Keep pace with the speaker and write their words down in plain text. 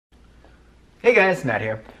Hey guys, Matt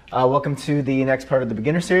here. Welcome to the next part of the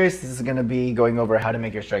beginner series. This is going to be going over how to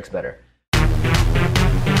make your strikes better.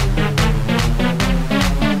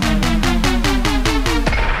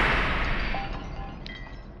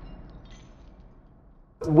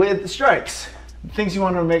 With strikes, things you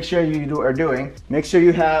want to make sure you are doing, make sure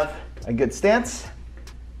you have a good stance,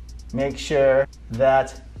 make sure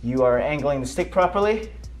that you are angling the stick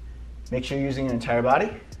properly, make sure you're using your entire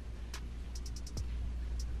body,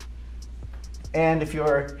 and if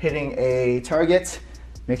you're hitting a target,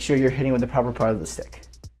 make sure you're hitting with the proper part of the stick.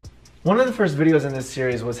 One of the first videos in this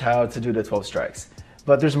series was how to do the 12 strikes,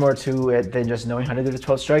 but there's more to it than just knowing how to do the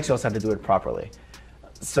 12 strikes. You also have to do it properly.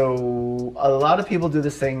 So a lot of people do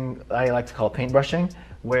this thing I like to call paintbrushing,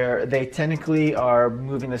 where they technically are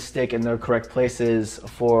moving the stick in the correct places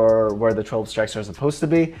for where the 12 strikes are supposed to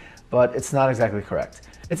be, but it's not exactly correct.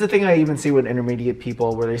 It's a thing I even see with intermediate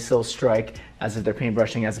people where they still strike as if they're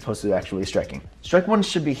paintbrushing as opposed to actually striking. Strike one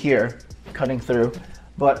should be here, cutting through,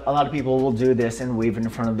 but a lot of people will do this and wave it in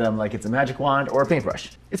front of them like it's a magic wand or a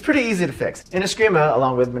paintbrush. It's pretty easy to fix. In Eskrima,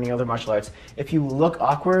 along with many other martial arts, if you look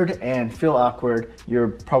awkward and feel awkward, you're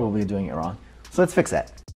probably doing it wrong. So let's fix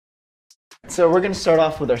that. So we're going to start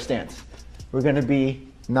off with our stance. We're going to be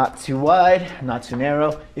not too wide, not too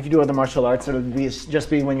narrow. If you do other martial arts, it'll just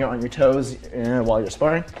be when you're on your toes while you're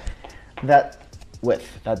sparring. That width,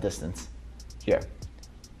 that distance here.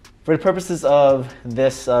 For the purposes of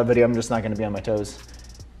this video, I'm just not going to be on my toes.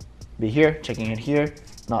 Be here, checking in here,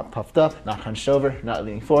 not puffed up, not hunched over, not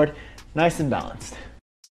leaning forward, nice and balanced.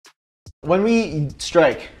 When we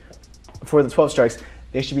strike, for the 12 strikes,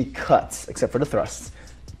 they should be cuts, except for the thrusts.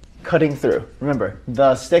 Cutting through. Remember,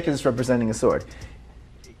 the stick is representing a sword.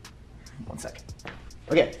 One second.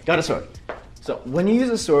 Okay, got a sword. So when you use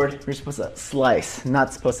a sword, you're supposed to slice,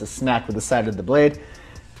 not supposed to smack with the side of the blade,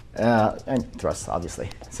 and thrust, obviously.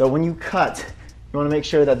 So when you cut, you want to make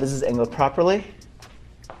sure that this is angled properly.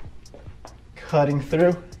 Cutting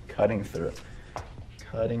through, cutting through,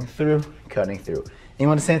 cutting through, cutting through. And you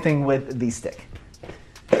want the same thing with the stick.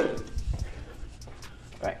 All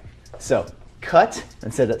right, so cut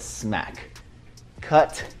instead of smack.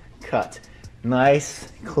 Cut, cut. Nice,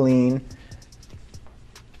 clean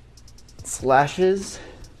slashes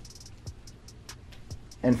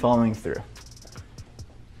and following through.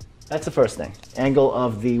 That's the first thing, angle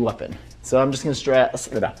of the weapon. So I'm just going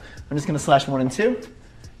to slash 1 and 2.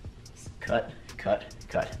 Cut, cut,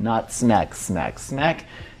 cut. Not smack, smack, smack.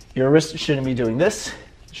 Your wrist shouldn't be doing this.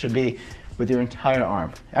 It should be with your entire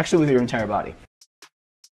arm, actually with your entire body.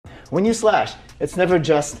 When you slash, it's never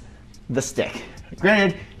just the stick.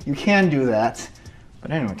 Granted, you can do that,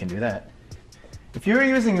 but anyone can do that. If you're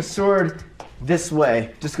using a sword this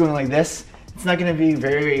way, just going like this, it's not going to be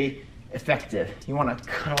very effective. You want to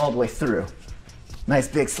cut all the way through. Nice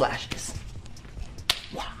big slashes.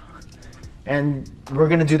 Wow. And we're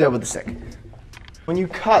going to do that with the stick. When you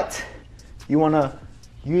cut, you want to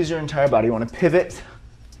use your entire body. You want to pivot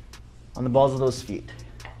on the balls of those feet.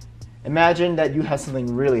 Imagine that you have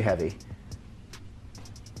something really heavy.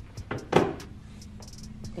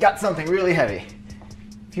 Got something really heavy.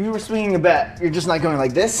 If you were swinging a bat, you're just not going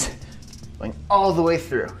like this, going all the way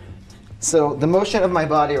through. So the motion of my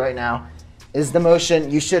body right now is the motion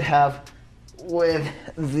you should have with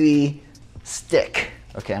the stick.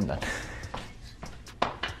 Okay, I'm done.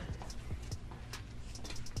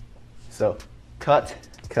 So cut,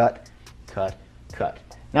 cut, cut, cut.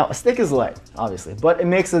 Now a stick is light, obviously, but it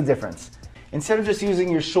makes a difference. Instead of just using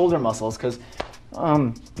your shoulder muscles, because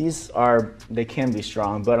they can be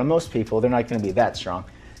strong, but on most people, they're not going to be that strong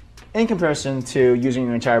in comparison to using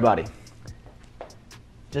your entire body.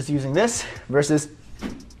 Just using this versus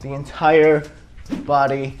the entire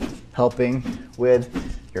body helping with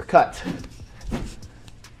your cut.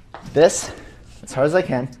 This, as hard as I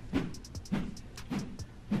can,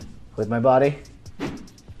 with my body.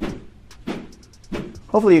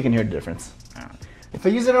 Hopefully you can hear the difference. If I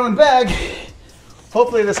use it on a bag,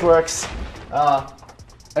 hopefully this works.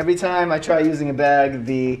 Every time I try using a bag,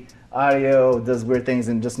 the audio does weird things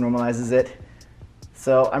and just normalizes it.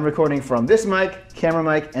 So I'm recording from this mic, camera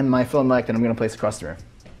mic, and my phone mic that I'm going to place across the room.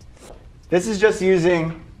 This is just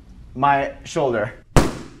using my shoulder.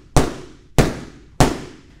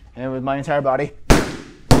 And with my entire body.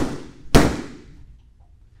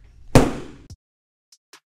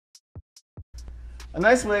 A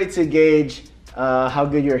nice way to gauge how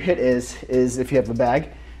good your hit is if you have a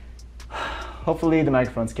bag. Hopefully the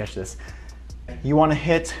microphones catch this. You want to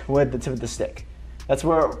hit with the tip of the stick. That's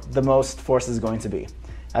where the most force is going to be,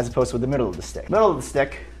 as opposed to with the middle of the stick. Middle of the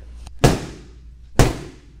stick.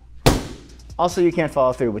 Also, you can't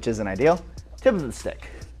follow through, which isn't ideal. Tip of the stick.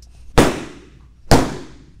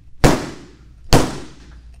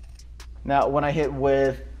 Now, when I hit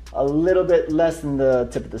with a little bit less than the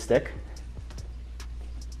tip of the stick,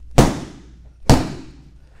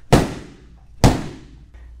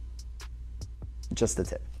 just the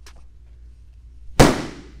tip.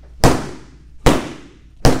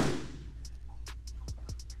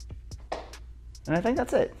 And I think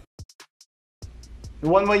that's it.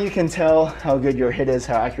 One way you can tell how good your hit is,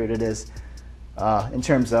 how accurate it is, in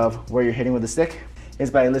terms of where you're hitting with the stick,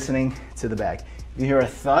 is by listening to the bag. If you hear a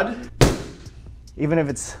thud, even if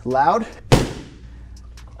it's loud,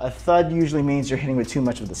 a thud usually means you're hitting with too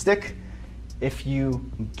much of the stick. If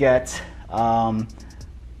you get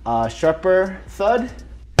a sharper thud,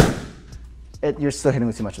 you're still hitting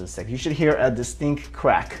with too much of the stick. You should hear a distinct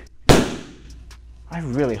crack. I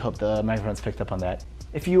really hope the microphone's picked up on that.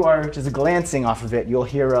 If you are just glancing off of it, you'll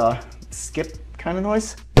hear a skip kind of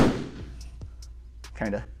noise.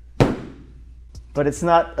 Kinda. But it's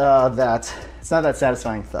not that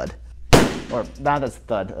satisfying thud. Or not as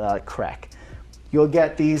thud, crack. You'll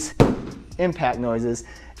get these impact noises,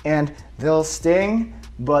 and they'll sting,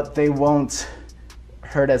 but they won't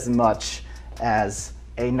hurt as much as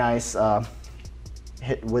a nice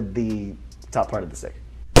hit with the top part of the stick.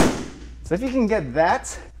 So if you can get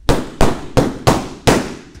that,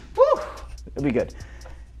 woo, it'll be good.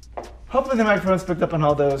 Hopefully the microphone's picked up on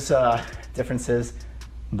all those differences,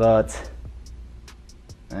 but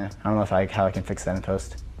I don't know how I can fix that in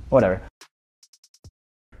post. Whatever.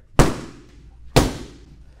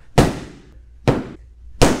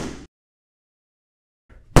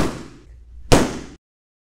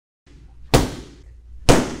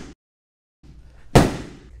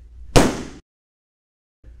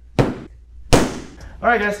 All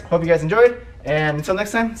right, guys, hope you guys enjoyed, and until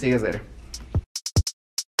next time, see you guys later.